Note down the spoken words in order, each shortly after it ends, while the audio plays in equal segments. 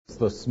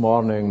This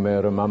morning may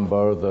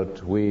remember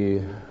that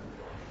we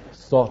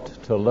sought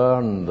to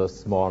learn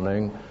this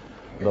morning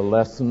the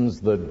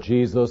lessons that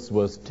Jesus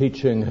was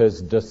teaching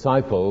his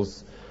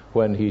disciples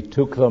when he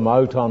took them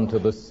out onto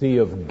the Sea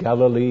of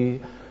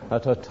Galilee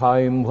at a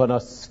time when a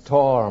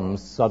storm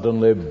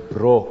suddenly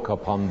broke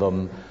upon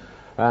them,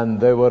 and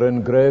they were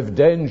in grave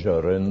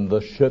danger in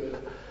the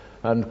ship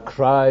and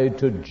cried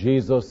to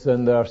Jesus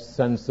in their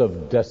sense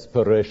of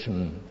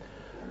desperation.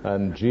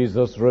 And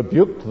Jesus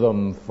rebuked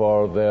them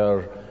for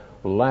their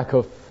lack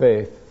of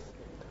faith,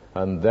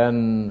 and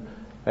then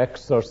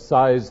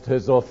exercised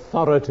his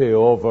authority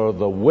over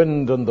the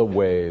wind and the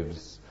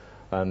waves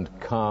and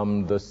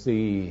calmed the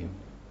sea.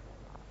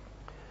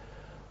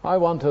 I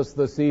want us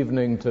this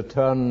evening to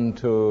turn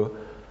to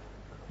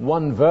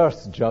one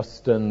verse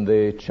just in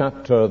the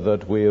chapter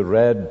that we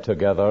read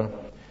together,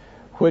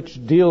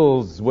 which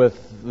deals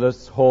with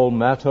this whole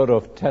matter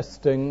of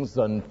testings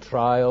and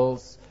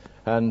trials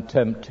and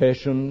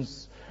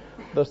temptations,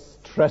 the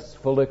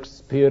stressful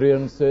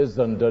experiences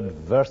and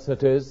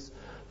adversities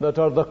that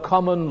are the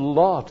common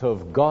lot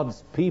of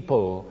God's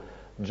people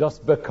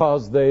just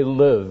because they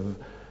live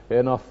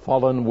in a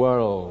fallen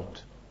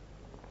world.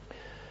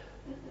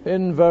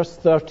 In verse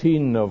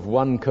 13 of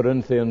 1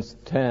 Corinthians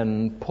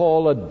 10,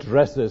 Paul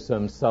addresses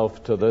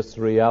himself to this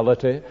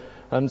reality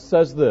and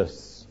says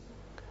this: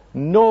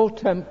 "No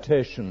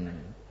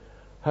temptation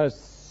has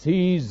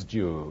seized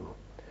you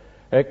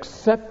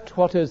except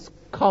what is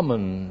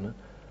common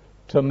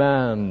to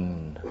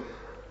man,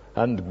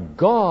 and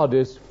God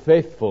is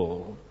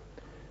faithful.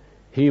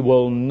 He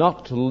will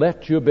not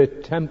let you be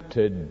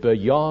tempted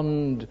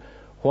beyond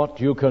what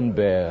you can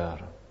bear.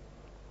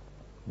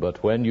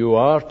 But when you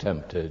are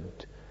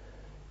tempted,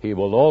 He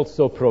will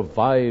also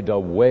provide a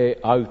way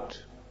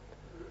out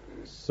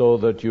so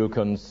that you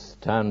can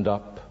stand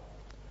up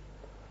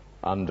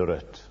under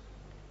it."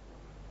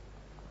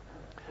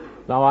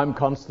 Now, I'm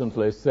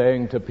constantly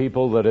saying to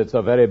people that it's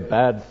a very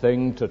bad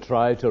thing to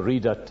try to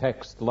read a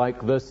text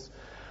like this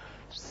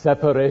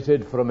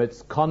separated from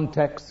its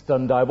context,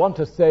 and I want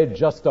to say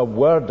just a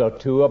word or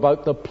two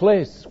about the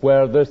place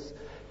where this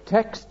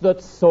text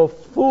that's so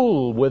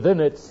full within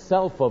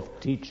itself of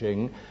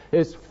teaching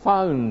is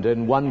found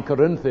in 1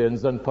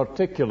 Corinthians, and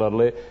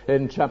particularly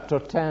in chapter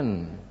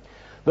 10.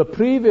 The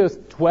previous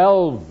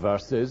 12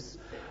 verses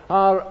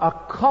are a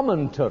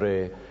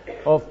commentary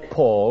of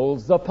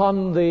Paul's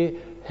upon the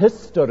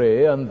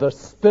history and the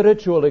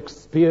spiritual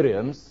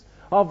experience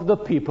of the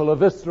people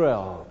of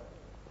Israel.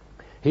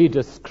 He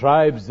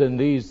describes in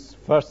these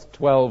first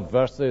 12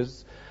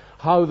 verses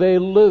how they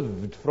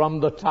lived from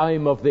the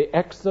time of the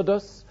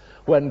Exodus,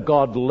 when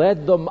God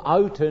led them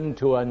out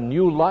into a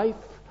new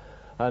life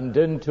and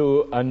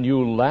into a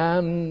new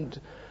land,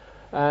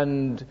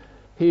 and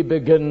he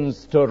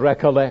begins to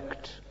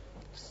recollect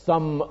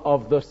some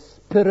of the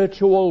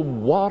spiritual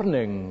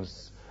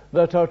warnings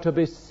that are to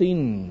be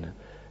seen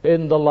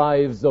in the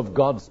lives of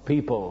God's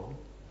people,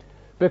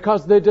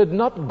 because they did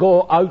not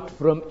go out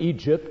from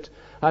Egypt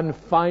and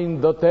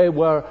find that they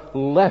were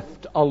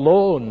left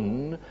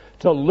alone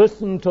to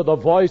listen to the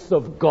voice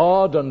of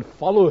God and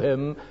follow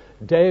Him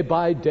day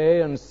by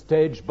day and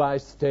stage by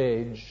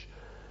stage.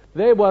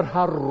 They were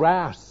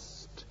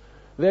harassed,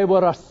 they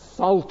were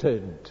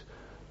assaulted,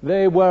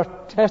 they were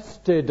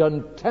tested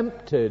and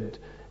tempted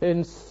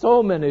in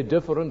so many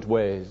different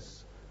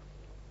ways.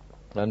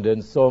 And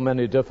in so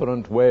many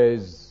different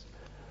ways,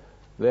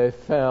 they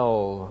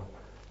fell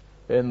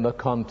in the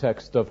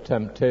context of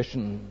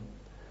temptation.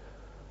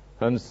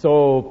 And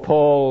so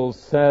Paul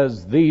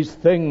says these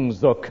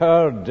things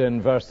occurred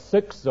in verse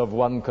 6 of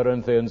 1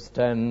 Corinthians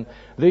 10.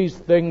 These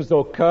things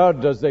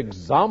occurred as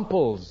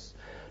examples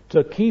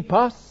to keep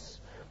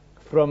us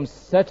from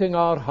setting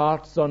our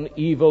hearts on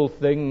evil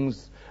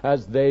things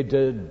as they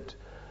did.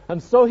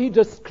 And so he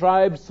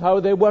describes how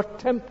they were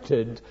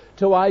tempted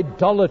to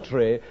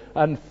idolatry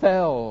and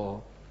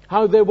fell,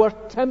 how they were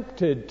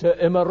tempted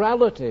to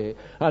immorality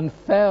and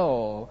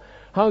fell,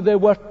 how they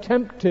were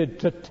tempted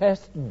to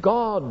test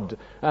God,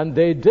 and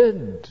they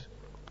did.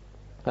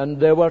 And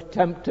they were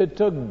tempted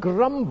to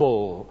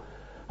grumble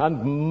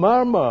and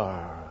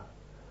murmur,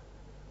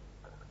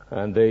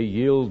 and they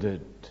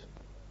yielded.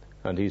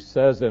 And he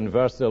says in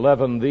verse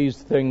 11, these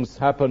things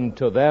happened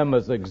to them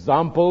as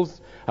examples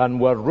and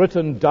were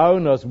written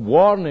down as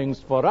warnings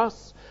for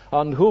us,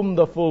 on whom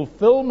the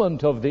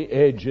fulfillment of the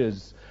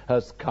ages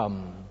has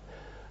come.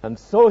 And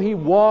so he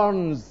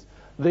warns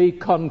the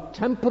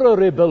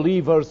contemporary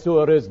believers who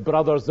are his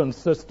brothers and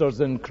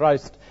sisters in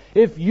Christ.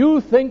 If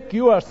you think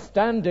you are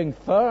standing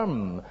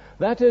firm,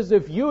 that is,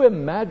 if you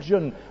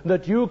imagine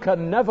that you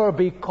can never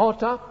be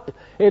caught up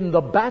in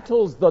the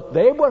battles that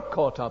they were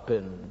caught up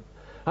in,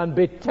 and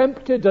be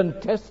tempted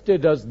and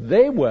tested as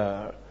they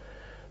were,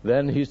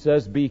 then he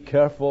says, be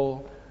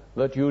careful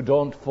that you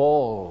don't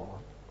fall.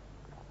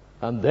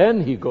 And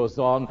then he goes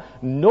on,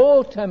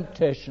 no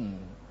temptation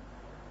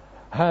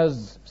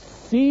has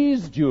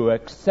seized you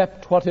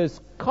except what is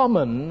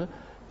common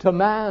to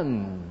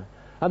man.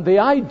 And the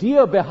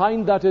idea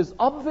behind that is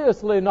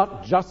obviously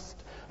not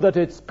just that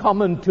it's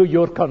common to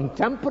your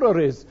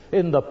contemporaries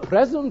in the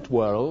present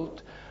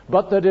world,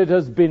 but that it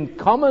has been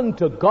common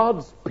to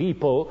God's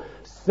people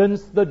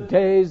since the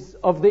days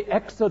of the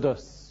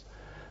Exodus.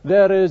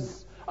 There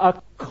is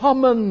a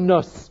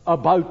commonness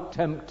about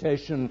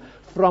temptation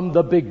from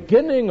the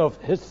beginning of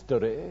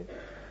history,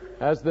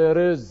 as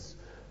there is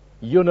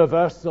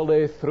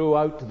universally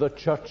throughout the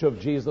Church of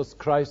Jesus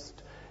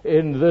Christ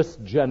in this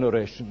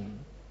generation.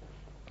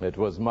 It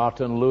was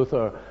Martin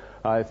Luther,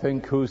 I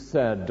think, who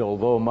said,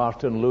 although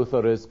Martin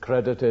Luther is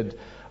credited,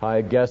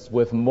 I guess,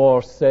 with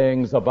more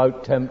sayings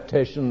about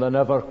temptation than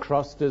ever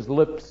crossed his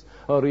lips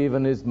or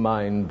even his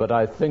mind, but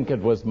I think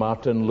it was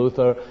Martin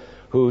Luther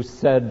who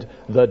said,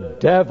 the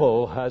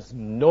devil has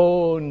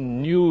no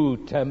new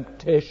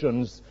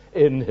temptations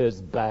in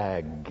his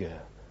bag.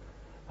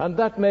 And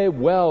that may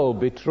well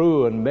be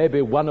true, and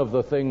maybe one of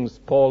the things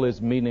Paul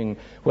is meaning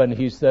when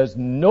he says,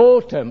 no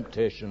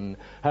temptation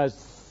has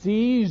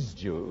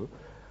seized you,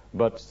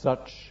 but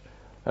such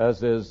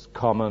as is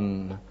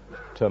common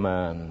to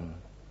man.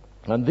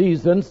 And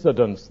these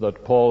incidents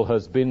that Paul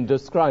has been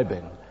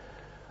describing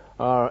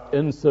are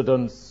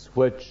incidents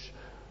which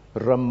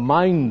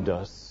remind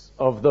us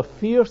of the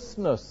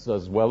fierceness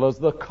as well as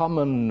the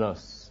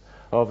commonness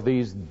of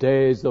these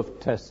days of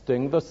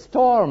testing, the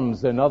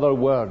storms, in other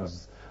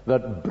words,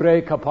 that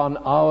break upon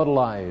our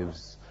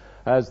lives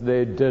as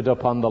they did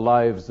upon the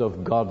lives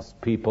of God's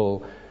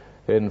people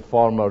in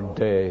former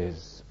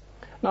days.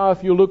 Now,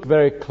 if you look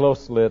very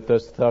closely at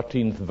this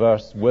 13th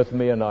verse with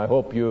me, and I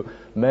hope you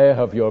may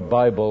have your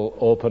Bible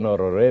open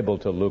or are able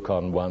to look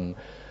on one,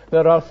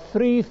 there are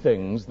three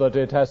things that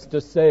it has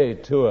to say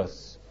to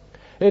us.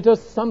 It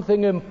has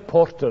something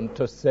important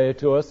to say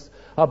to us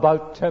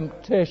about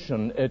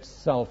temptation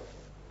itself.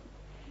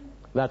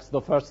 That's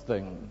the first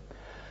thing.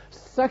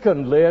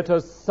 Secondly, it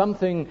has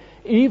something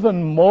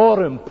even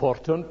more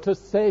important to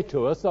say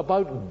to us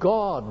about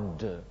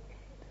God.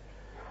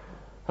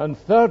 And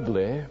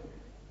thirdly,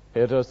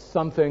 it has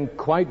something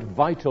quite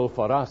vital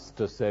for us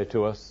to say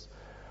to us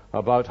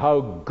about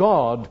how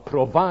God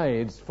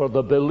provides for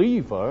the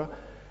believer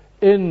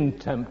in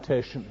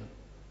temptation.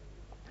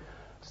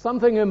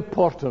 Something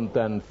important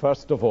then,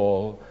 first of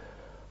all,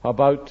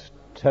 about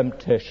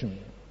temptation.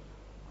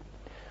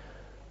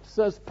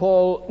 Says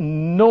Paul,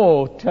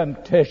 no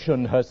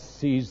temptation has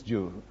seized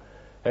you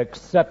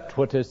except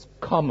what is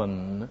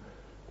common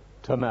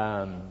to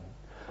man.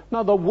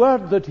 Now, the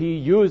word that he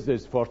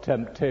uses for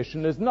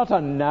temptation is not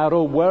a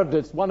narrow word.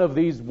 It's one of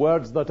these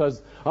words that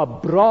has a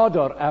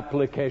broader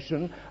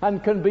application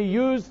and can be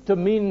used to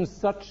mean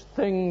such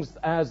things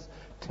as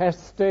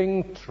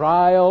testing,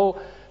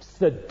 trial,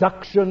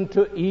 seduction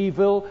to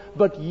evil,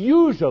 but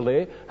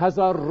usually has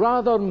a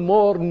rather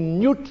more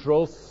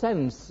neutral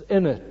sense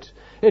in it.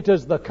 It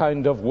is the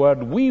kind of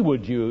word we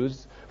would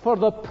use for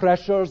the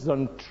pressures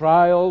and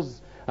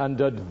trials and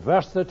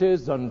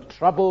adversities and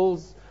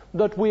troubles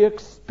that we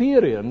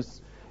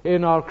experience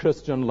in our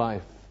Christian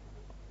life.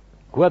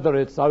 Whether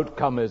its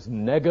outcome is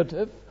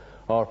negative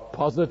or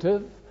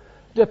positive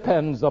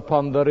depends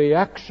upon the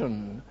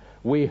reaction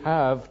we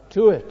have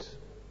to it.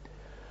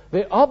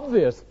 The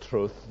obvious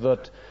truth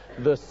that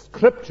the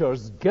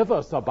Scriptures give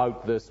us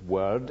about this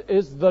word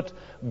is that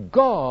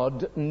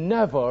God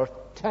never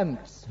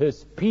tempts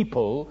his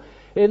people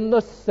in the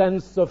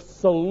sense of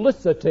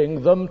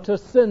soliciting them to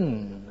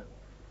sin.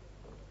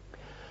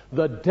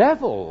 The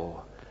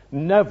devil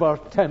never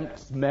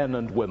tempts men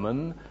and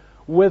women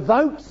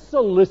without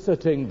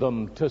soliciting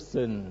them to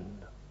sin.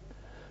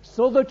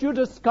 So that you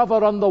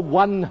discover, on the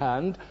one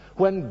hand,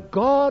 when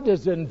God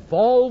is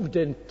involved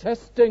in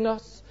testing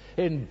us,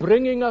 in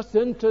bringing us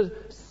into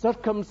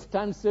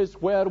circumstances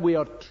where we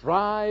are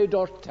tried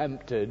or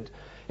tempted,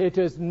 it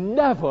is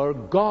never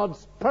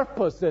God's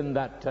purpose in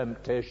that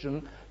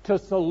temptation to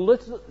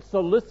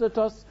solicit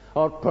us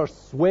or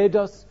persuade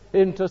us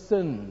into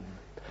sin.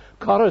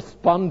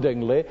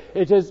 Correspondingly,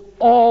 it is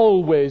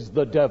always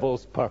the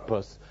devil's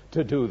purpose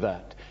to do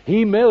that.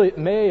 He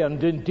may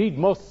and indeed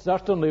most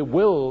certainly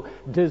will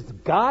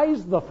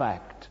disguise the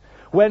fact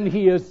when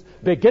he is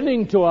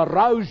beginning to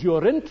arouse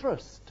your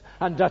interest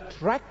and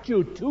attract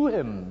you to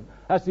him,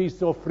 as he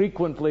so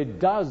frequently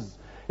does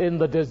in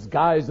the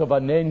disguise of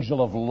an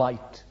angel of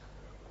light.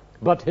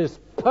 But his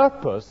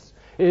purpose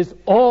is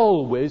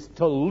always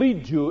to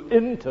lead you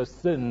into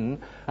sin,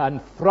 and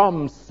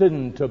from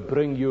sin to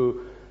bring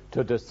you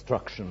to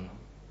destruction.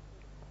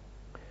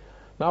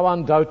 Now,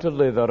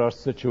 undoubtedly, there are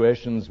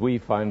situations we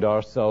find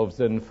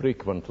ourselves in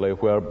frequently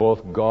where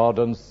both God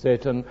and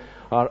Satan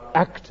are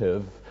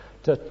active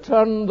to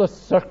turn the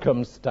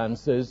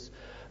circumstances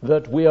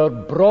that we are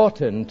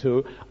brought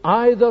into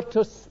either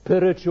to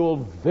spiritual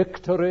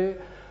victory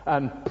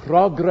and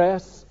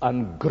progress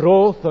and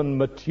growth and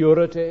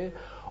maturity,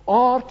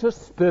 or to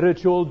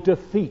spiritual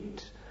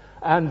defeat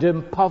and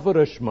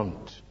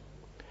impoverishment.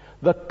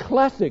 The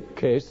classic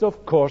case,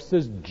 of course,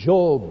 is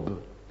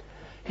Job.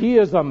 He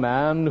is a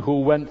man who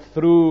went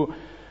through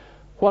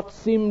what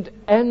seemed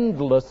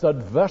endless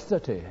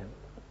adversity.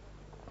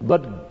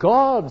 But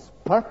God's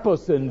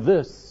purpose in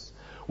this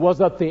was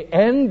at the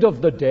end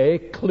of the day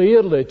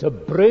clearly to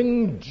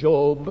bring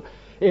Job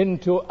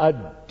into a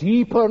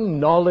deeper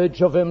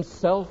knowledge of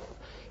himself,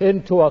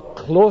 into a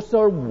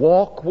closer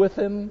walk with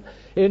him,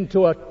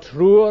 into a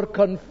truer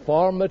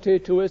conformity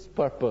to his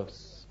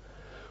purpose.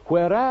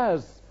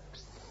 Whereas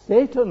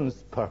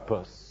Satan's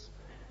purpose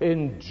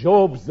in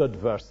Job's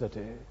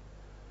adversity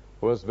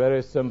was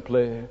very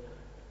simply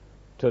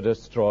to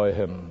destroy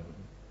him.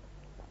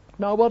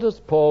 Now, what has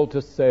Paul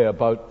to say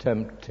about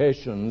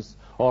temptations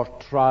or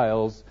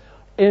trials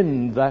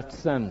in that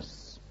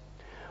sense?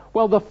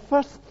 Well, the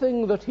first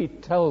thing that he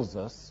tells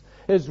us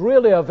is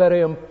really a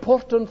very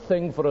important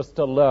thing for us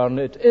to learn.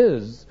 It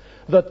is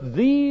that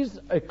these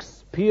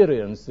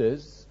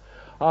experiences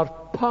are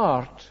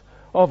part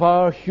of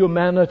our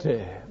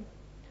humanity.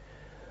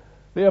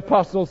 The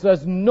apostle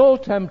says, no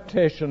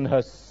temptation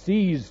has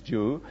seized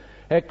you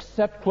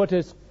except what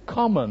is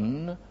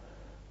common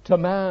to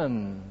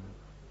man.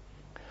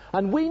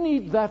 And we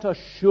need that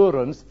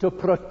assurance to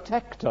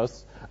protect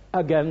us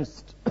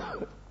against,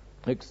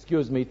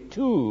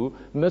 two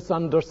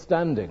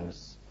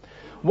misunderstandings.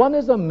 One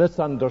is a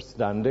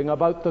misunderstanding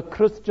about the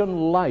Christian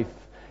life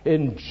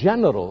in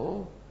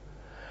general,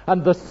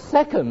 and the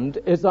second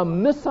is a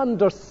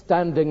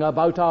misunderstanding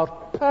about our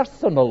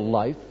personal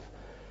life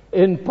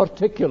in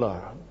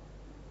particular.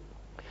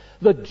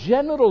 The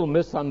general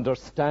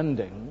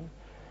misunderstanding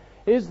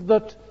is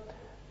that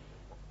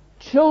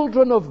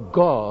children of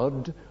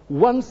God,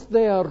 once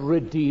they are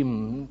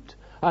redeemed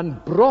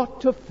and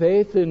brought to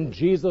faith in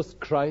Jesus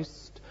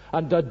Christ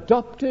and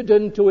adopted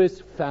into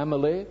his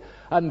family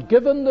and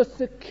given the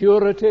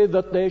security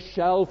that they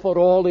shall for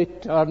all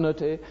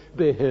eternity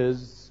be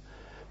his,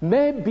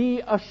 may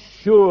be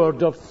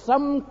assured of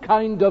some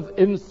kind of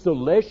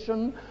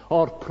insulation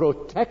or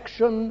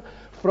protection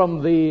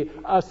from the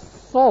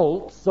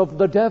assaults of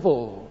the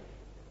devil,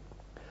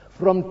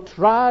 from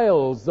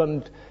trials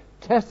and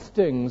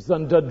testings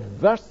and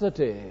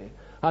adversity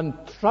and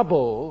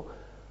trouble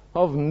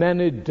of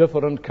many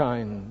different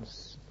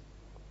kinds.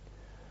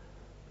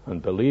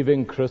 And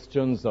believing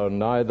Christians are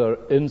neither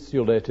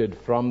insulated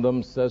from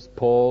them, says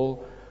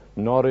Paul,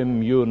 nor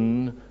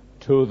immune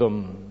to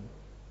them.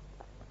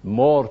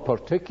 More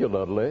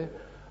particularly,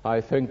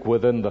 I think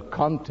within the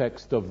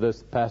context of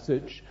this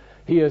passage,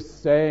 he is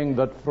saying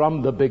that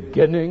from the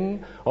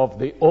beginning of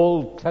the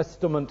Old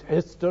Testament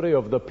history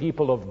of the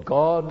people of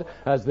God,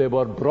 as they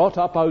were brought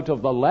up out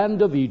of the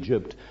land of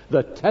Egypt,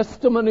 the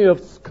testimony of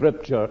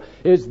Scripture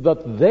is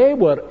that they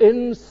were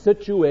in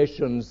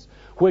situations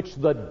which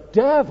the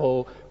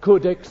devil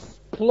could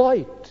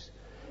exploit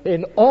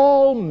in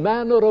all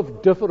manner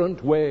of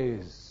different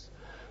ways.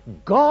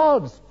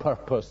 God's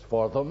purpose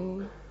for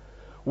them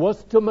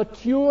was to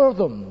mature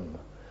them,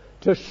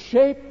 to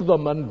shape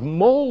them and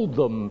mold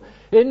them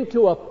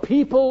into a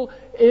people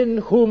in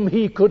whom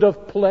he could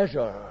have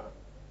pleasure.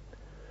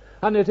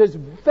 And it is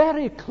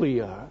very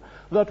clear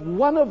that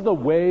one of the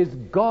ways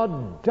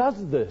God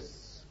does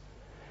this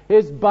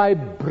is by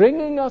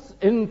bringing us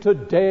into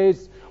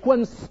days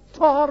when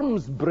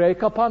storms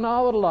break upon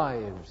our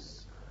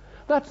lives.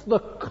 That's the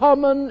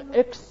common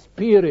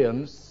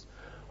experience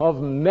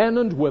of men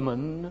and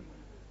women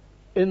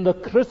in the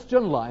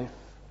Christian life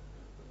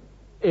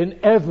in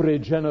every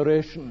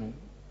generation.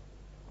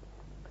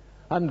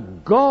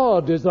 And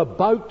God is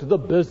about the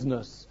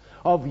business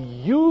of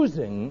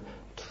using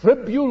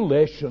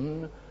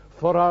tribulation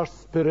for our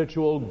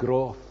spiritual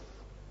growth.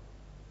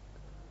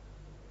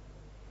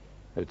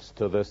 It's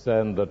to this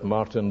end that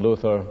Martin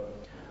Luther,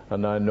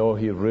 and I know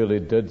he really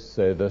did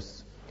say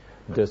this,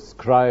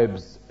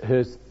 describes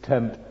his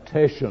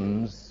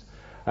temptations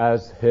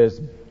as his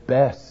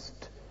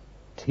best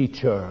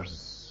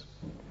teachers.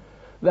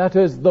 That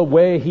is, the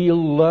way he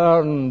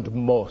learned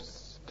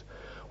most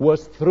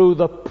was through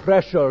the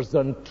pressures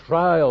and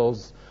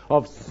trials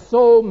of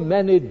so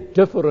many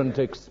different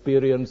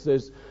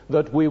experiences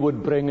that we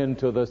would bring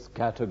into this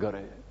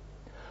category.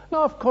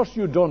 Now, of course,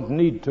 you don't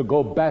need to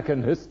go back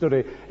in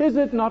history. Is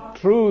it not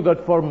true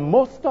that for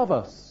most of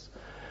us,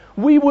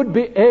 we would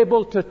be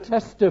able to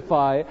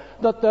testify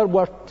that there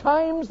were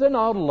times in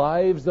our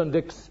lives and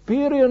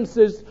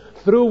experiences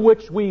through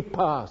which we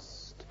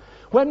passed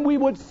when we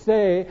would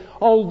say,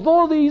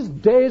 although these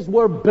days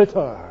were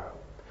bitter,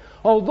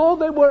 although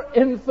they were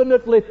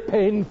infinitely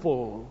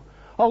painful,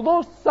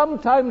 although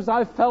sometimes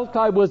I felt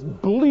I was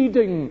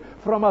bleeding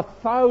from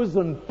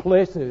 1,000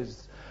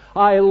 places,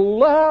 I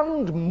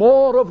learned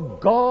more of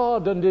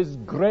God and His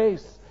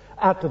grace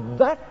at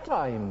that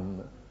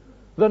time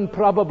than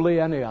probably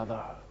any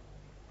other.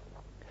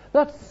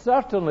 That's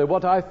certainly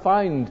what I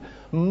find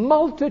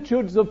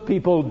multitudes of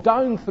people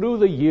down through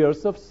the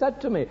years have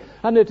said to me.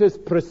 And it is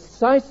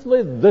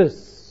precisely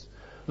this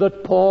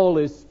that Paul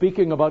is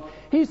speaking about.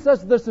 He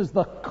says this is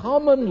the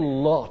common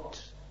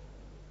lot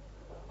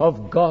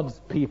of God's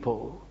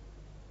people.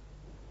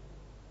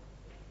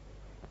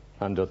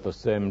 And at the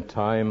same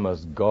time,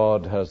 as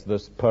God has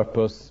this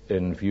purpose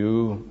in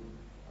view,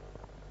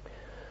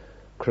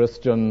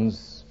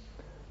 Christians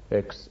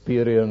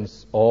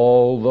experience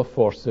all the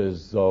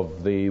forces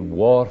of the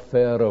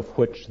warfare of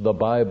which the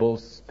Bible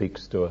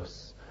speaks to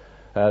us,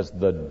 as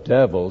the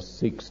devil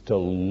seeks to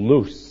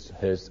loose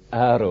his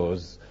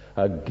arrows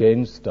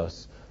against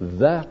us.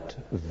 That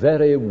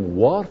very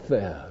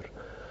warfare,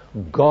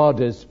 God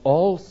is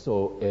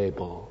also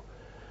able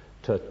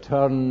to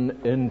turn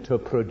into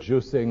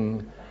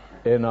producing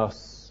in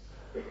us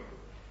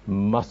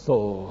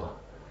muscle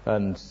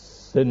and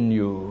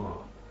sinew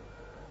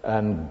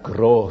and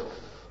growth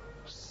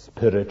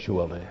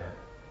spiritually.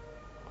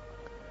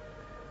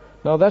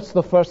 Now that's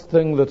the first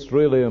thing that's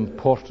really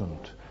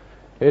important.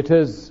 It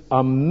is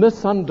a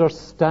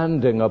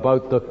misunderstanding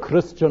about the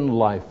Christian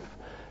life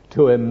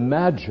to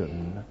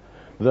imagine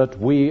that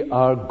we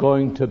are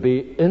going to be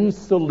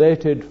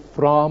insulated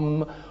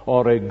from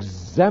or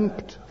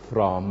exempt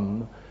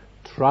from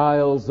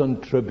trials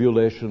and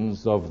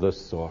tribulations of this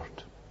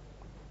sort.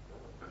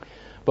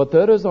 But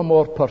there is a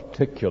more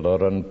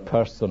particular and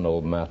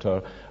personal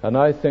matter, and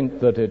I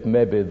think that it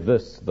may be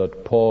this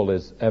that Paul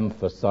is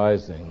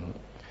emphasizing.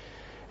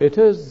 It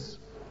is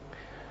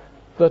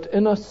that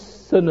in a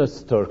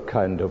sinister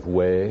kind of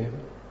way,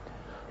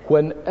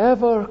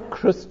 whenever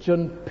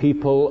Christian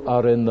people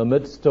are in the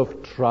midst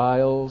of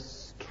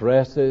trials,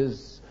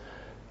 stresses,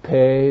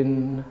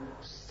 pain,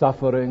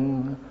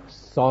 suffering,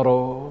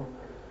 sorrow,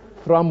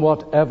 from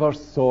whatever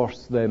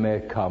source they may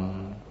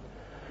come,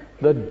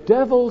 the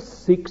devil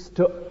seeks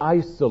to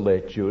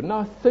isolate you.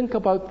 Now think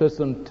about this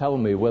and tell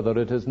me whether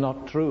it is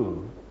not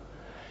true.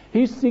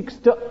 He seeks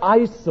to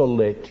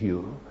isolate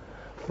you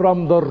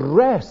from the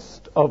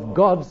rest of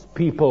God's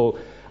people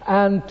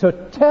and to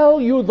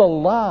tell you the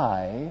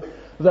lie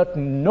that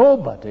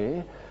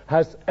nobody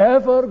has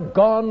ever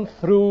gone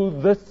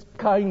through this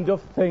kind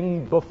of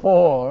thing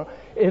before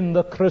in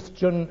the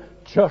Christian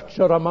church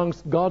or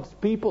amongst God's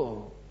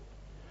people.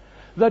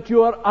 That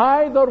you are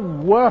either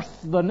worse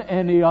than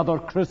any other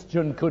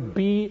Christian could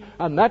be,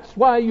 and that's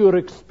why you're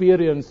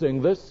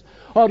experiencing this,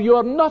 or you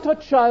are not a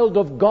child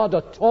of God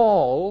at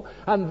all,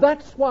 and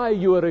that's why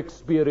you are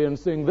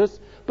experiencing this,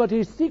 but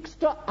he seeks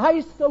to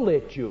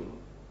isolate you.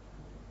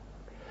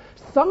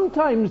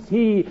 Sometimes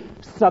he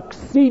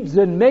succeeds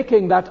in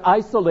making that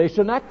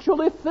isolation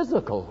actually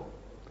physical.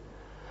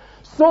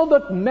 So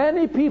that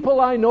many people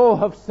I know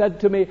have said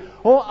to me,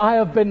 "Oh, I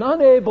have been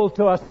unable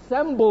to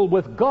assemble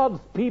with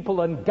God's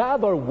people and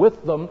gather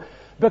with them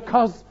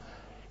because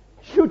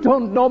you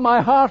don't know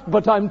my heart,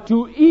 but I'm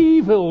too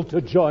evil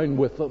to join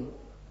with them.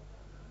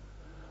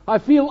 I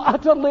feel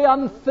utterly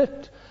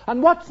unfit.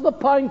 And what's the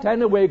point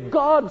anyway?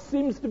 God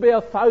seems to be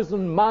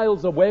 1,000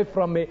 miles away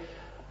from me."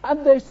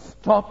 And they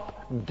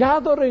stop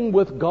gathering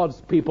with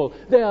God's people.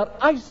 They are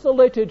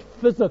isolated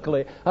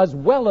physically as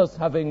well as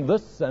having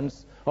this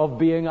sense of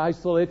being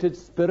isolated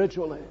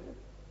spiritually.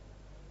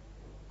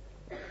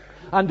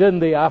 And in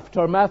the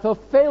aftermath of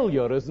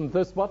failure, isn't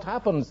this what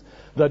happens?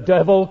 The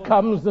devil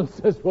comes and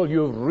says, "Well,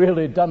 you've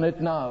really done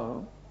it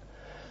now.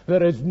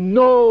 There is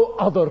no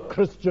other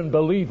Christian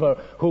believer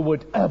who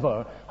would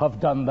ever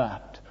have done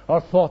that, or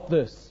thought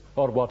this,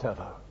 or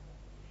whatever."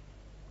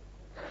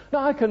 Now,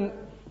 I can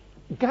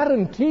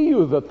guarantee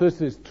you that this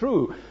is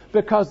true,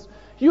 because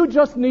you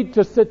just need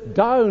to sit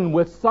down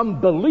with some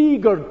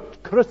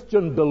beleaguered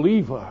Christian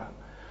believer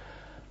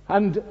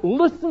and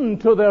listen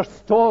to their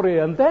story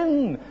and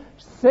then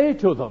say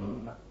to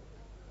them,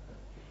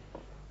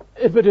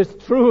 if it is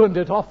true, and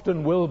it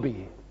often will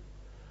be,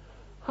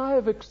 "I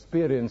have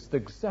experienced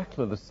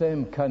exactly the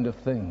same kind of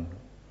thing.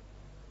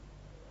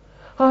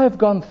 I have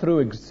gone through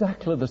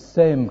exactly the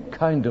same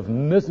kind of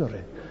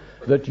misery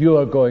that you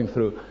are going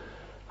through."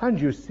 And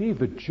you see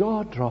the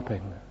jaw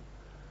dropping.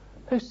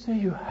 They say,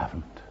 "You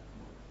haven't."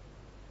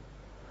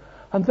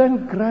 And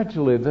then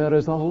gradually there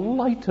is a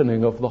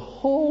lightening of the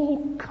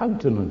whole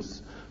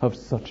countenance of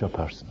such a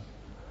person.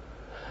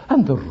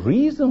 And the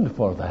reason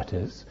for that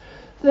is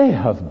they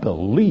have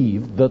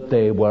believed that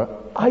they were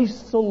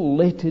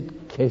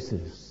isolated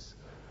cases.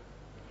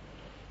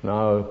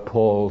 Now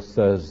Paul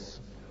says,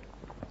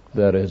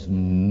 "There is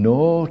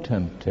no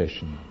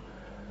temptation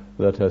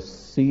that has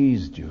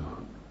seized you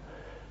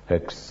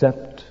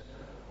except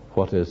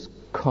what is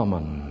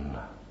common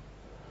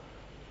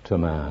to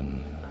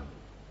man."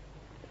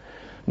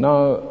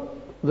 Now,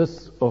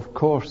 this, of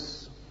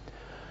course,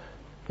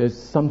 is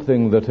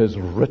something that is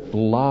writ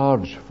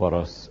large for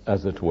us,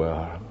 as it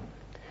were,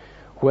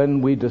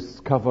 when we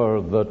discover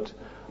that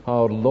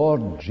our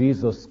Lord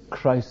Jesus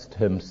Christ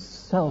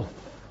himself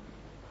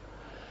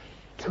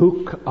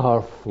took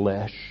our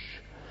flesh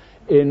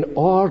in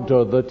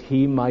order that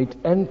he might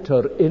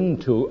enter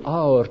into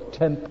our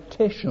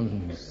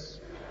temptations.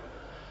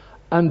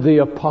 And the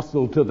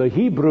apostle to the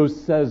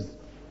Hebrews says,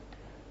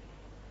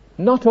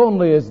 not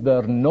only is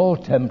there no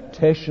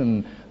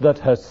temptation that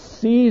has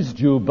seized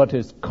you but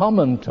is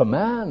common to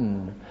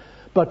man,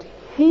 but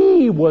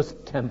he was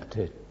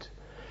tempted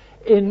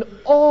in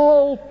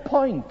all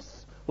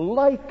points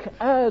like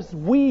as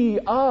we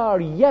are,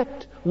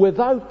 yet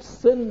without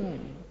sin.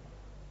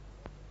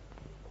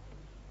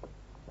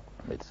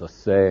 It's a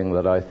saying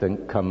that I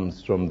think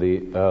comes from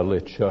the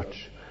early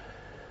church.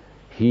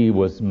 he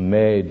was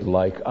made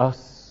like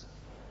us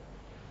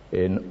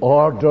in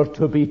order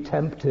to be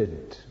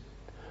tempted.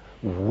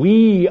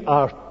 We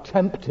are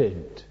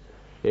tempted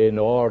in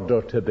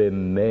order to be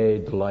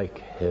made like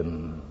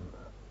him.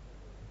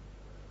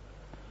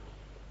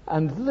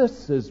 And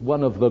this is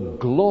one of the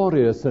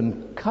glorious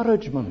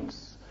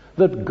encouragements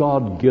that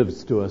God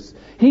gives to us.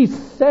 He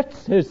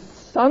sets his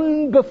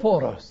Son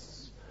before us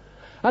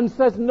and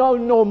says,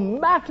 no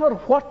matter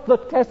what the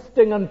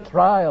testing and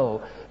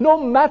trial,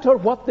 no matter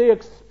what the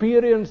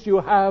experience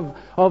you have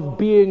of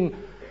being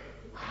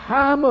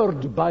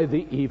hammered by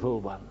the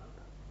evil one,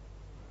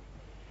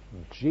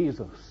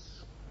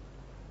 Jesus,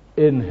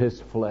 in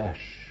his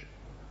flesh,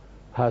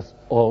 has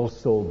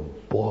also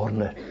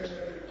borne it.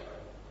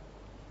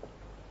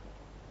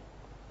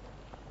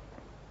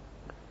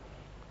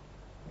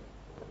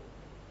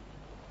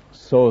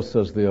 So,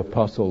 says the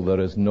apostle, there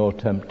is no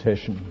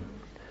temptation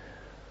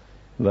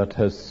that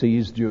has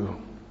seized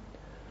you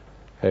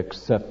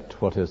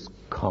except what is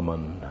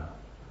common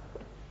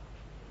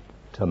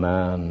to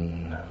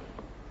man.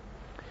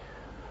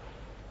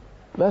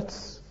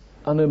 That's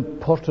an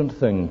important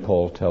thing,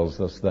 Paul tells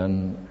us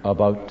then,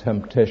 about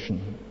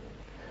temptation.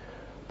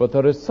 But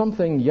there is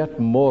something yet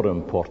more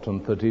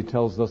important that he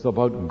tells us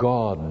about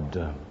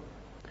God.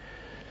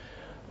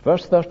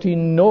 Verse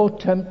 13, no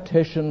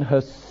temptation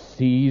has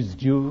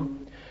seized you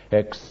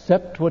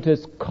except what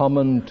is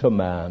common to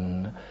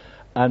man,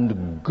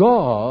 and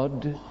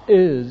God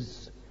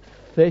is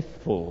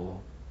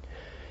faithful.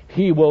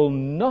 He will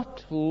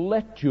not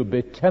let you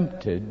be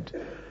tempted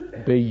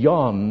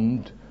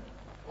beyond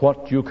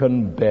what you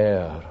can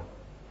bear.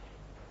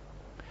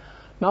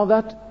 Now,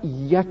 that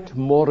yet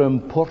more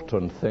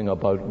important thing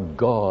about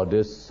God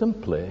is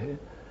simply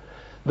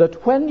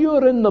that when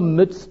you're in the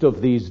midst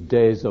of these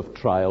days of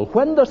trial,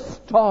 when the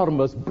storm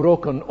has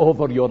broken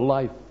over your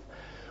life,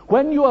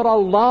 when you are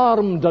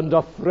alarmed and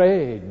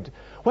afraid,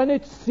 when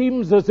it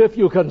seems as if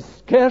you can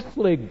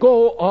scarcely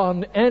go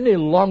on any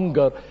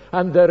longer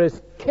and there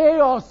is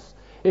chaos,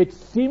 it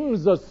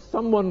seems, as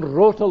someone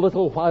wrote a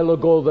little while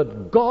ago,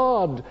 that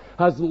God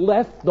has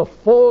left the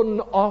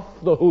phone off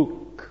the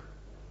hook.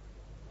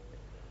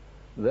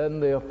 Then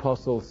the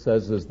apostle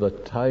says is the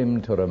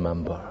time to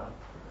remember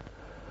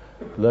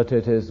that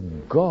it is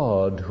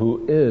God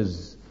who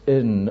is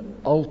in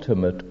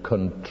ultimate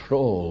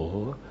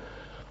control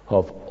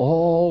of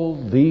all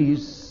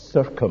these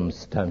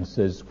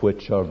circumstances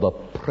which are the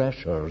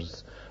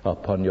pressures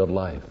upon your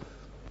life.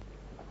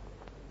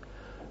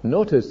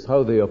 Notice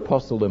how the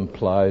apostle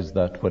implies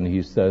that when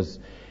he says,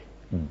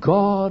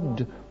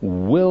 God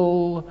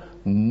will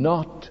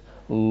not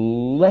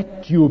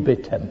let you be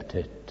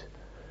tempted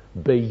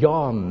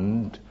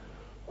beyond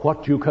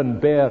what you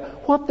can bear.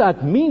 What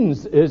that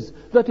means is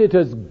that it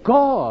is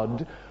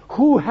God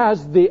who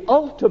has the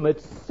ultimate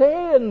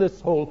say in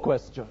this whole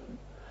question.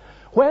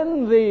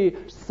 When the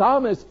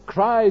psalmist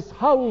cries,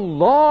 how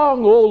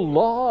long, O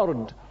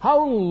Lord?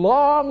 How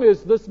long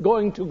is this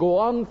going to go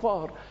on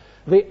for?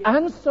 The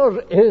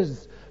answer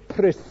is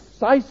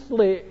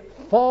precisely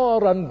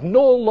for and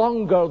no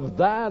longer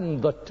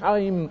than the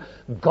time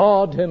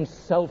God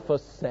himself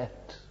has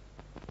set.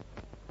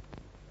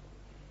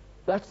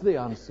 That's the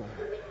answer.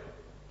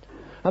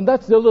 And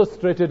that's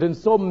illustrated in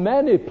so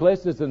many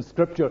places in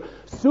Scripture,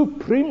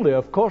 supremely,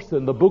 of course,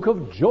 in the book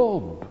of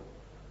Job.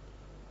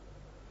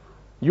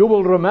 You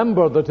will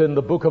remember that in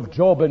the book of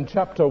Job, in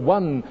chapter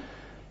 1,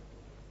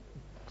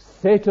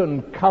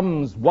 Satan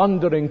comes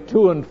wandering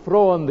to and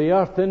fro on the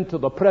earth into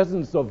the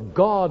presence of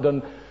God,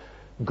 and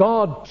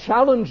God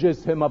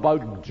challenges him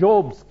about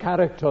Job's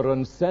character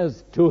and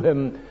says to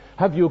him,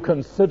 have you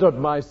considered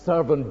my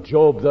servant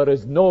Job? There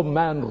is no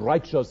man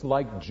righteous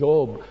like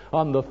Job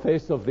on the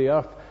face of the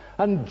earth.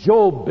 And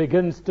Job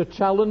begins to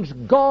challenge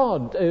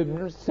God.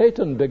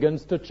 Satan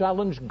begins to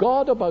challenge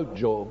God about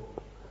Job.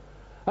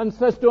 And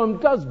says to him,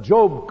 does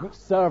Job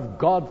serve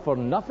God for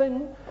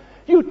nothing?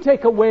 You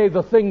take away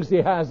the things he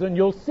has and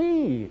you'll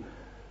see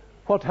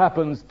what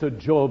happens to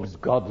Job's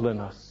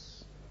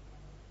godliness.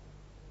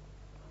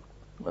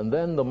 And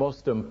then the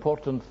most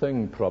important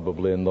thing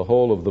probably in the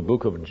whole of the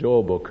book of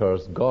Job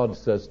occurs. God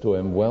says to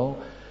him, well,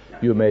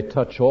 you may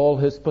touch all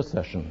his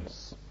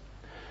possessions.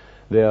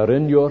 They are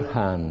in your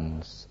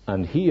hands,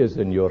 and he is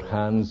in your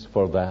hands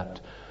for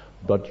that.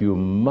 But you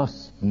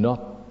must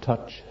not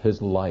touch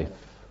his life,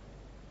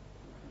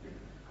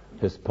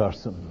 his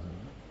person.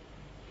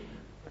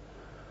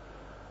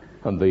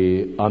 And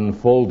the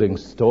unfolding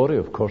story,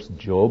 of course,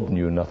 Job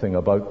knew nothing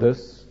about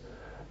this.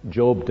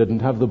 Job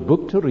didn't have the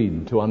book to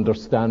read to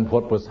understand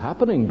what was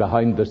happening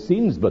behind the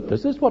scenes, but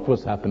this is what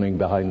was happening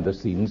behind the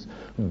scenes.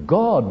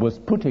 God was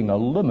putting a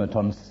limit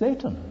on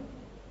Satan.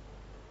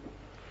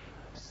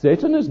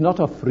 Satan is not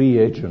a free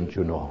agent,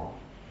 you know.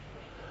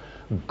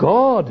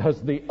 God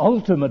has the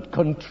ultimate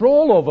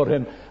control over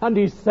him, and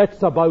he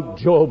sets about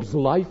Job's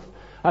life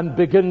and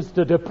begins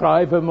to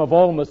deprive him of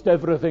almost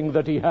everything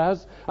that he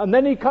has. And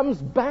then he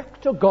comes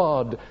back to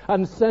God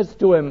and says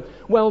to him,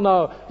 well,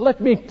 now, let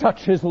me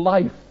touch his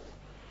life,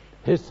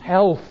 his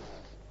health,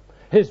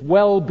 his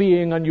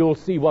well-being, and you'll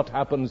see what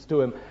happens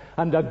to him.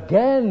 And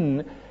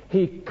again,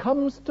 he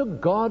comes to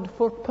God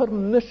for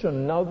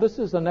permission. Now, this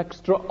is an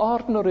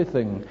extraordinary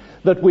thing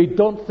that we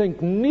don't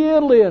think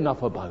nearly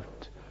enough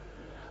about.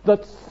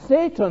 That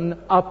Satan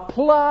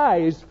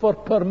applies for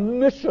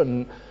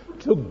permission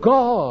to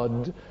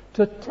God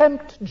to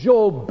tempt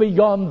Job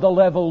beyond the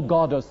level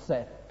God has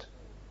set.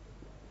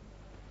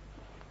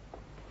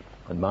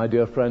 And my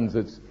dear friends,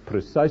 it's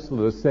precisely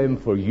the same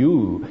for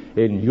you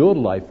in your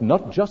life,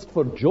 not just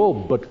for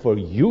Job, but for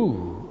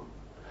you.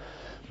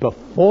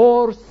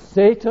 Before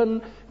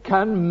Satan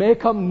can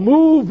make a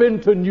move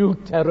into new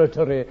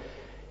territory,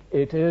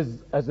 it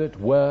is, as it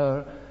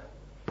were,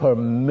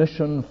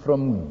 permission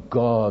from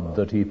God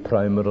that he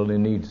primarily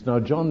needs. Now,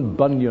 John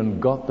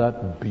Bunyan got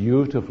that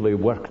beautifully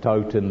worked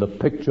out in the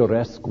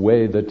picturesque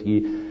way that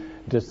he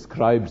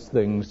describes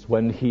things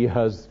when he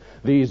has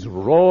these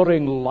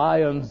roaring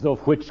lions of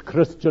which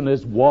Christian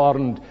is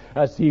warned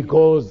as he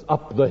goes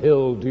up the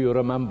hill, do you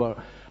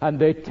remember? And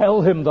they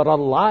tell him there are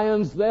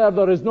lions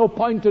there is no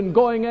point in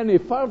going any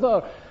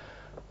further.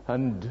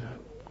 And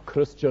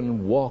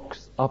Christian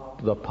walks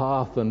up the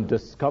path and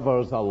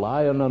discovers a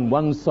lion on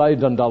one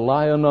side and a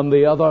lion on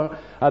the other,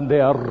 and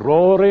they are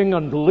roaring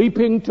and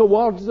leaping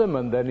towards him.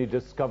 And then he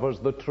discovers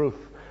the truth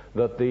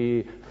that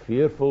the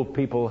fearful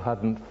people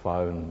hadn't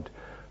found,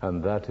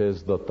 and that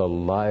is that the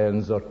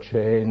lions are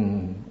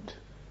chained.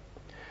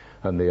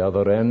 And the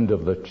other end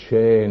of the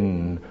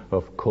chain,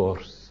 of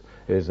course,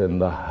 is in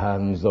the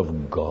hands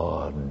of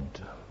God.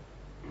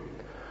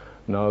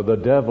 Now, the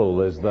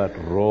devil is that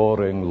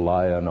roaring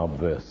lion,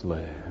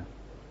 obviously.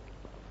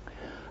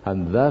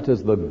 And that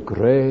is the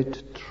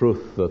great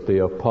truth that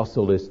the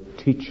apostle is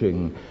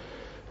teaching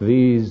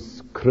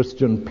these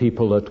Christian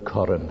people at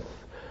Corinth.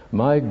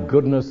 My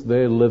goodness,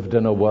 they lived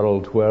in a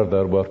world where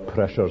there were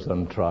pressures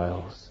and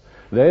trials.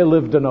 They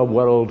lived in a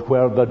world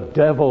where the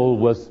devil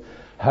was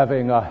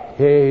having a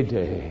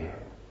heyday.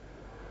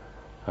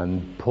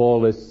 And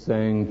Paul is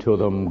saying to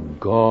them,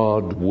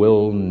 God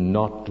will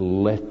not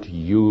let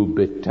you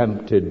be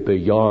tempted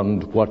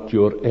beyond what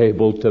you're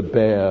able to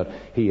bear.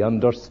 He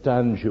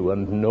understands you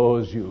and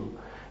knows you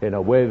in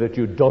a way that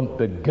you don't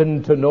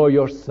begin to know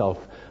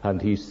yourself.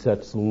 And he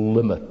sets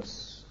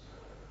limits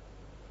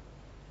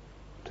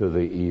to the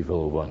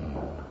evil one.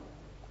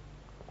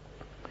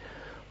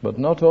 But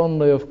not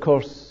only, of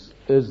course,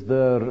 is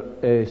there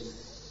a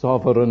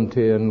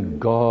sovereignty in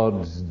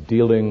God's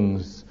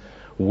dealings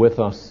with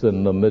us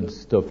in the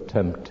midst of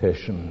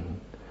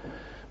temptation,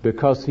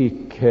 because he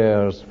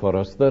cares for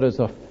us. There is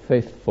a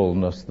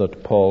faithfulness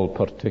that Paul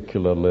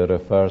particularly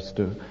refers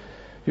to.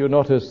 You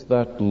notice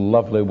that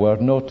lovely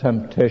word, no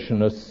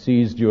temptation has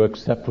seized you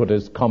except what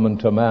is common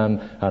to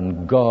man,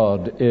 and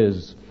God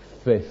is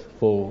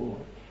faithful.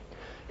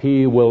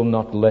 He will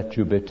not let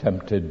you be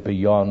tempted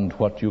beyond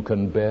what you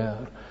can bear.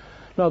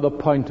 Now, the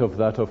point of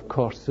that, of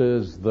course,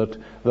 is that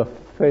the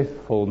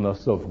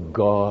faithfulness of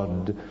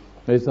God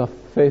is a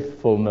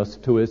faithfulness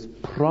to his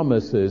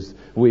promises,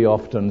 we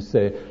often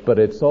say, but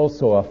it's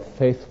also a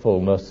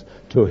faithfulness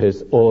to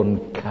his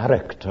own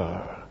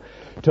character,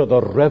 to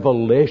the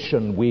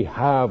revelation we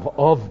have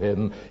of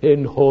him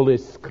in Holy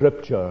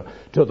Scripture,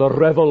 to the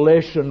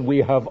revelation we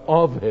have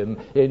of him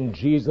in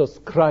Jesus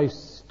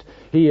Christ.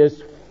 He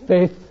is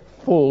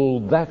faithful,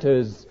 that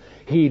is,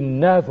 he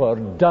never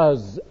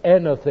does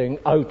anything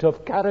out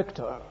of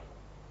character.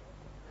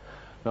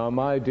 Now,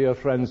 my dear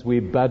friends, we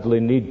badly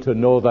need to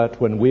know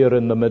that when we are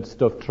in the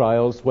midst of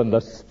trials, when the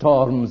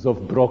storms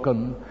have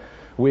broken.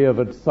 We have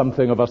had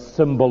something of a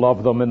symbol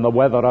of them in the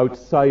weather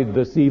outside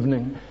this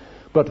evening.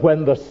 But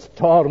when the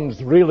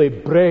storms really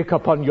break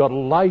upon your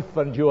life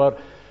and you are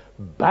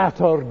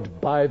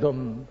battered by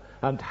them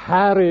and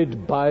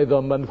harried by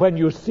them, and when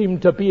you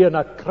seem to be in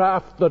a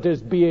craft that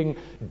is being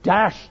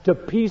dashed to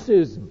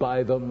pieces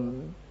by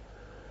them,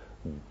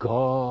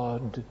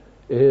 God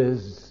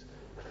is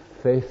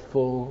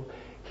faithful.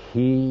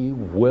 He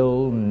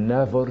will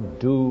never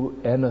do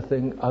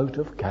anything out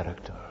of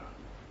character.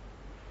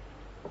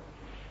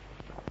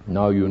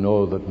 Now you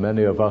know that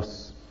many of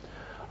us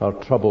are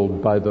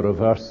troubled by the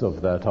reverse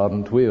of that,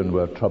 aren't we? And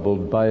we're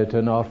troubled by it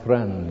in our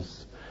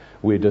friends.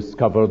 We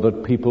discover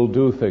that people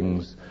do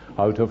things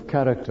out of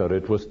character.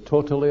 It was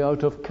totally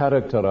out of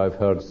character, I've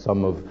heard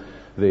some of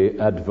the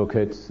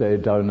advocates say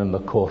down in the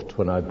court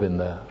when I've been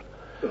there.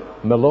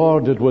 My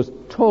Lord, it was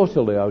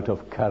totally out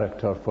of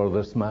character for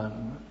this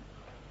man.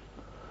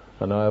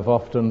 And I have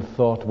often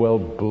thought, well,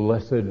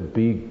 blessed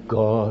be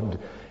God,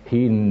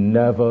 he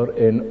never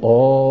in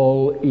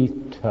all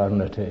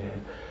eternity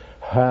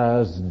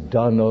has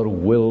done or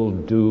will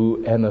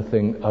do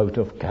anything out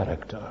of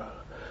character.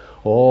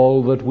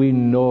 All that we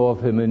know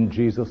of him in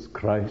Jesus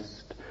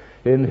Christ,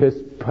 in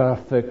his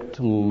perfect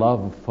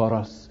love for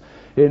us,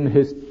 in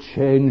his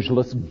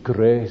changeless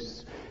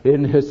grace,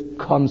 in his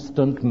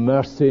constant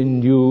mercy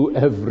new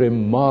every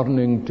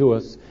morning to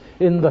us,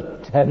 in the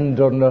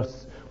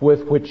tenderness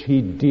with which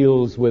he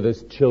deals with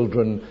his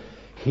children,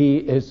 he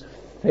is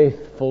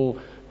faithful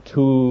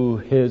to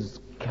his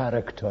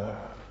character.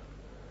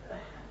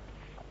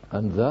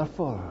 And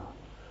therefore,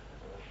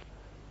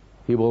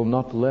 He will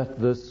not let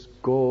this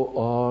go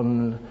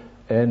on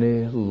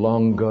any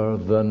longer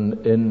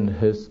than in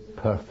His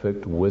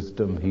perfect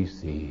wisdom He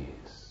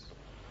sees.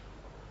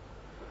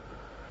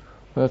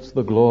 That's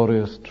the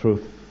glorious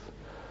truth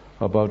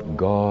about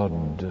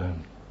God.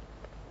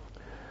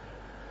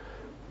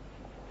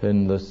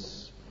 In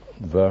this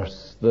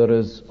verse, there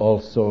is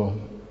also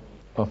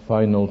a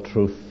final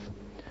truth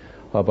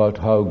about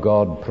how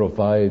God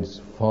provides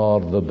for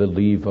the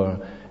believer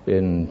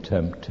in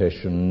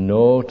temptation.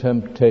 No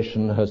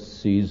temptation has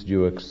seized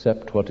you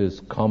except what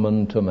is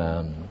common to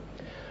man.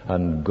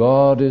 And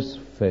God is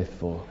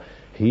faithful.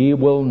 He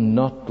will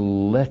not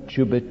let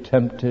you be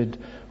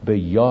tempted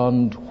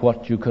beyond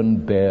what you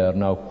can bear.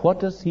 Now,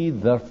 what does He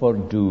therefore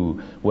do?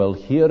 Well,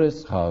 here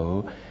is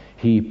how.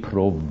 He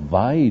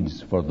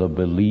provides for the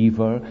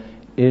believer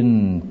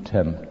in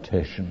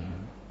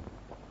temptation.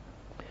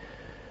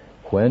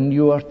 When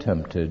you are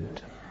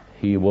tempted,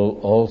 He will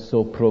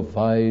also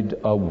provide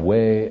a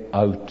way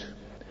out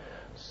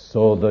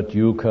so that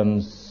you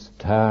can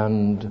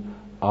stand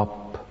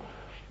up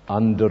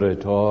under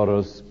it, or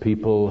as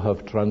people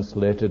have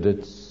translated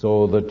it,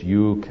 so that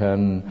you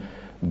can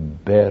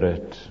bear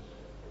it.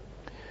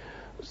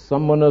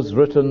 Someone has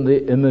written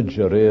the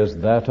imagery as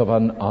that of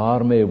an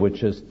army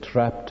which is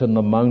trapped in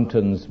the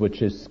mountains,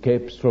 which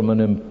escapes from an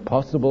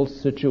impossible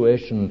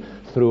situation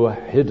through a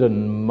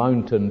hidden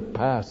mountain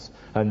pass,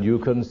 and you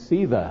can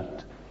see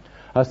that.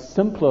 A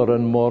simpler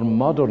and more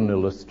modern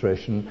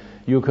illustration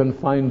you can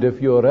find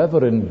if you're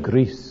ever in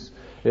Greece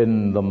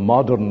in the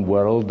modern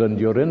world and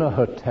you're in a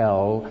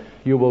hotel.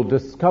 You will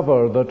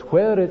discover that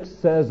where it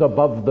says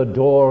above the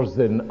doors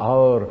in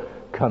our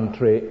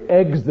country,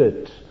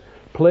 exit,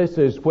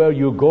 places where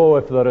you go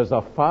if there is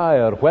a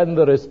fire, when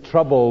there is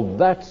trouble,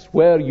 that's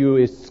where you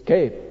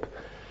escape.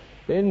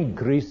 In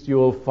Greece you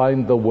will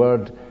find the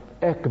word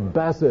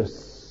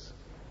ekbasis.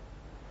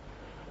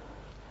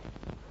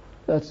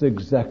 That's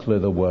exactly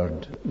the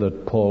word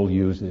that Paul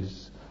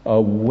uses, a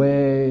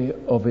way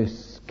of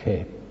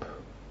escape.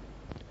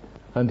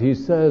 And he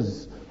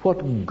says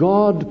what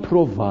God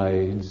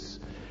provides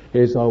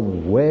is a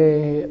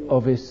way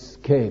of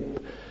escape.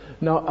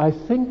 Now, I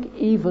think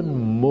even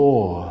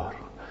more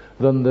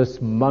than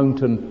this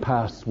mountain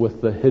pass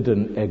with the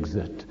hidden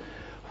exit,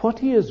 what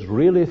he is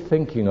really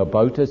thinking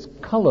about is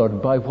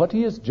colored by what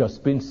he has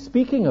just been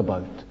speaking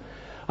about.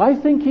 I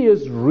think he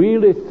is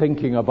really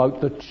thinking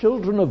about the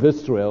children of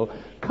Israel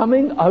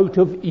coming out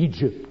of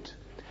Egypt.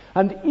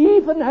 And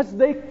even as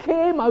they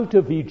came out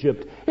of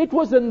Egypt, it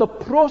was in the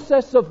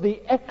process of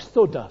the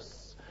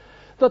Exodus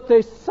that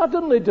they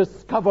suddenly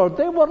discovered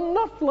they were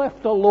not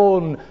left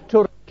alone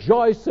to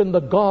rejoice in the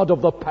God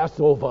of the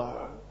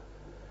Passover.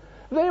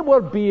 They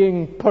were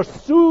being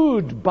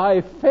pursued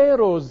by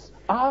Pharaoh's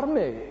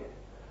army.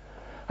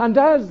 And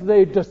as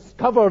they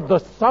discovered the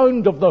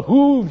sound of the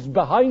hooves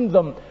behind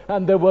them,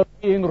 and they were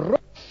being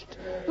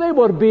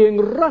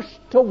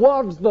rushed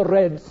towards the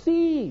Red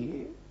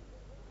Sea.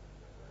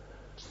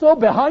 So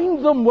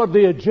behind them were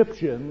the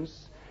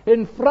Egyptians,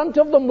 in front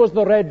of them was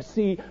the Red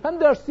Sea,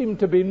 and there seemed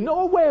to be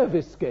no way of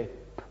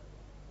escape.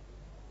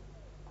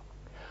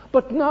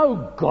 But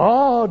now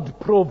God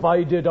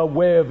provided a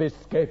way of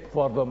escape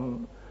for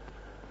them.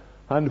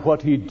 And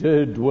what he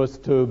did was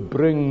to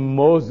bring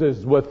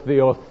Moses with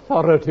the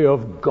authority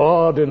of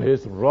God in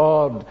his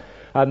rod,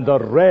 and the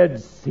Red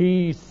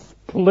Sea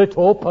split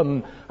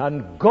open,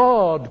 and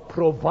God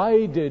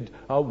provided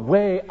a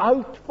way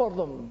out for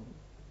them.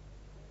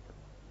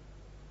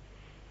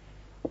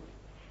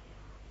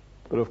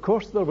 But of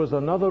course there was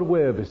another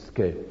way of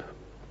escape.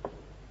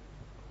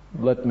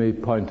 Let me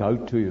point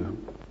out to you.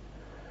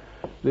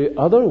 The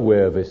other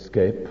way of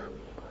escape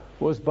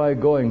was by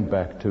going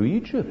back to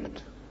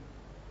Egypt.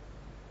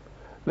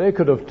 They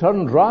could have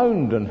turned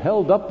round and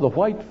held up the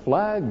white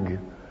flag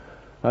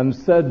and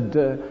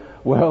said,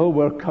 well,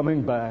 we're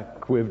coming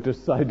back. We've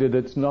decided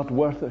it's not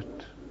worth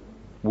it.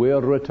 We're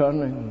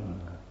returning.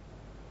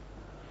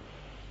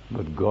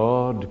 But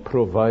God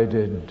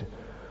provided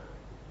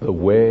the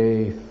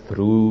way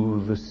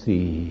through the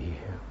sea.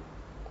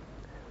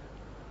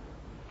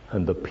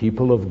 And the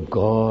people of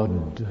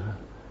God,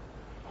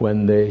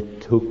 when they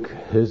took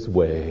his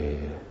way,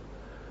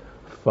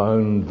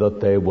 found that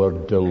they were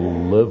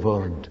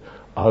delivered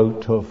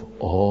out of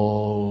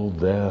all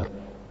their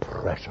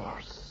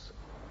pressures.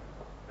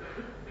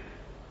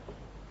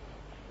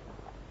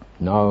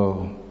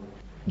 Now,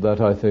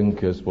 that I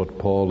think is what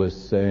Paul is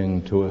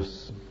saying to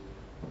us.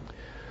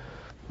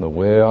 The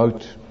way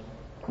out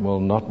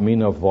will not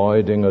mean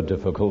avoiding a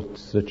difficult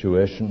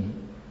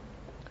situation.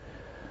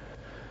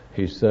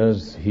 He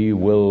says he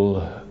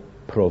will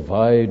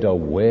provide a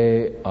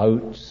way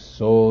out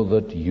so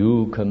that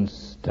you can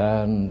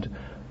stand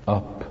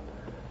up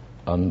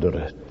under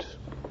it.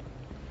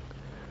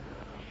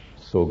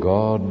 So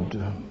God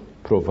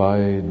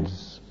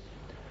provides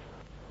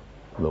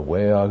the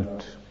way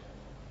out.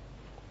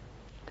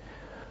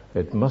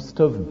 It must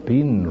have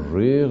been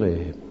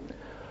really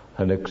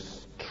an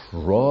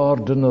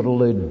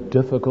extraordinarily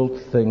difficult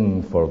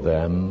thing for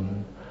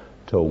them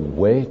to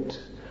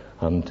wait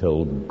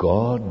until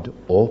God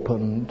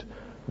opened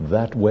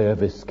that way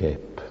of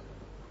escape.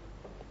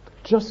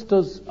 Just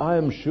as I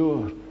am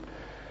sure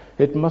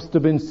it must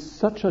have been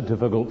such a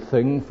difficult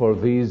thing for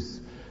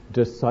these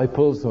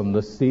disciples on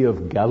the Sea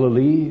of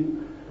Galilee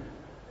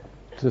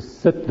to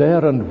sit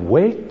there and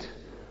wait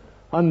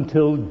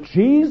until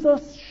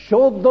Jesus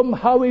showed them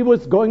how he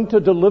was going to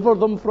deliver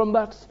them from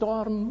that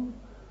storm.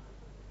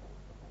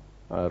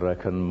 I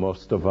reckon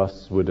most of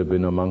us would have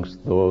been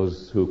amongst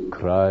those who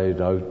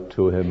cried out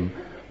to him,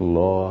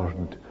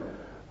 Lord,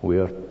 we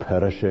are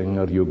perishing.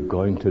 Are you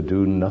going to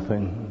do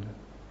nothing?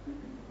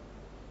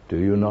 Do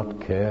you not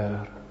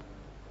care?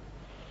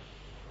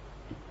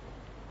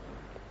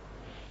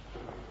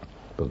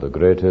 But the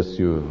great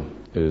issue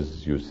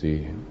is, you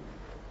see,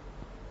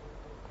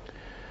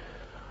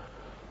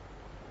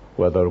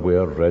 whether we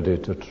are ready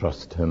to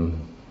trust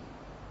him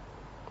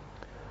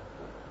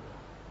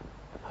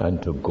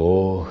and to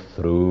go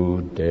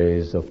through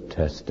days of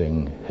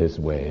testing his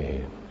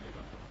way.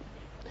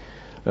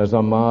 There's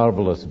a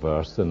marvelous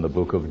verse in the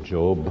book of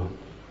Job,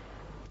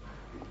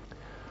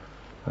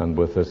 and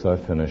with this I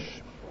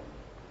finish.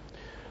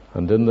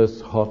 And in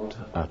this hot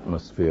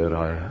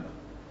atmosphere,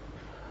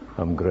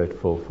 I'm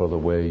grateful for the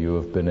way you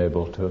have been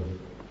able to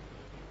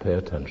pay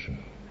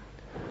attention.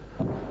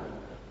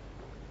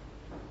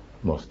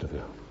 Most of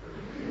you.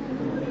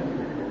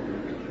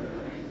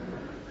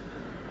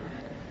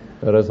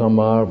 There is a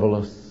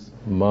marvelous,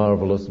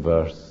 marvelous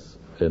verse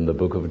in the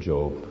book of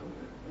Job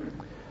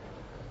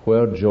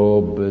where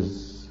Job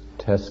is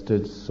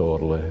tested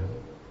sorely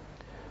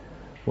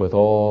with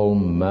all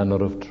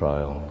manner of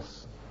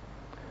trials.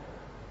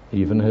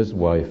 Even his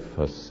wife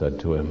has said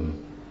to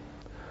him,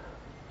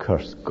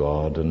 curse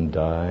God and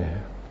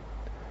die.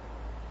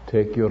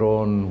 Take your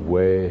own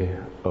way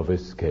of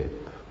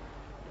escape.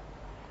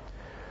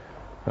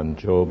 And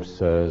Job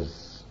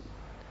says,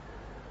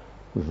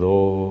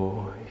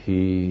 though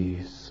he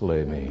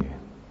slay me,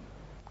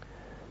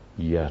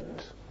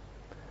 yet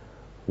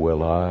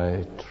will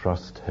I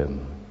trust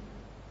him.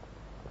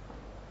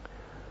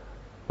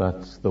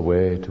 That's the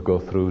way to go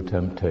through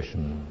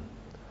temptation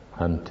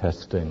and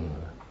testing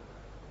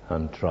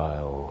and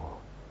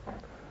trial.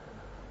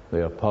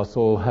 The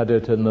apostle had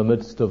it in the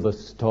midst of the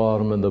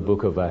storm in the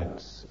book of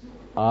Acts.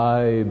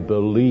 I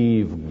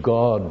believe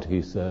God,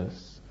 he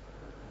says,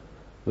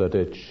 that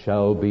it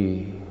shall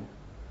be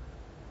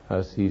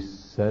as he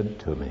said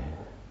to me.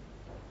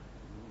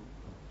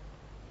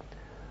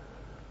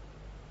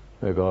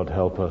 May God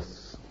help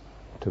us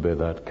to be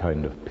that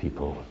kind of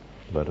people.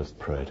 Let us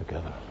pray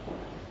together.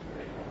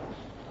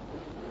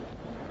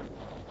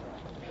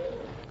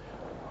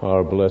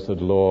 Our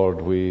blessed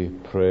Lord, we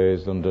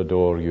praise and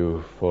adore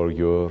you for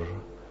your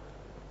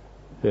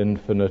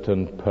infinite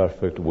and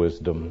perfect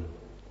wisdom,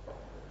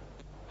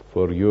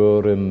 for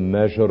your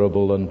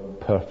immeasurable and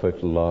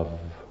perfect love,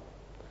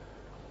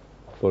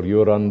 for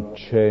your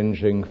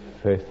unchanging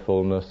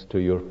faithfulness to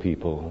your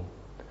people,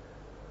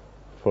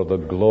 for the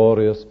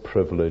glorious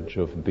privilege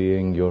of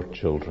being your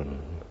children.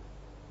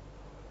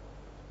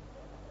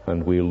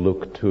 And we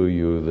look to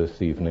you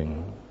this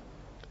evening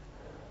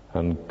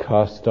and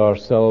cast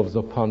ourselves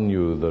upon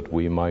you that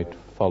we might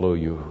follow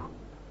you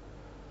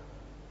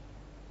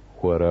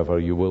wherever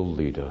you will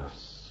lead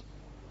us.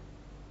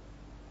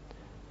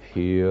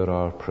 Hear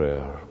our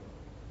prayer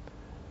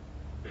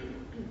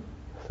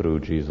through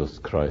Jesus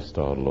Christ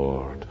our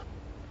Lord.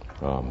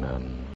 Amen.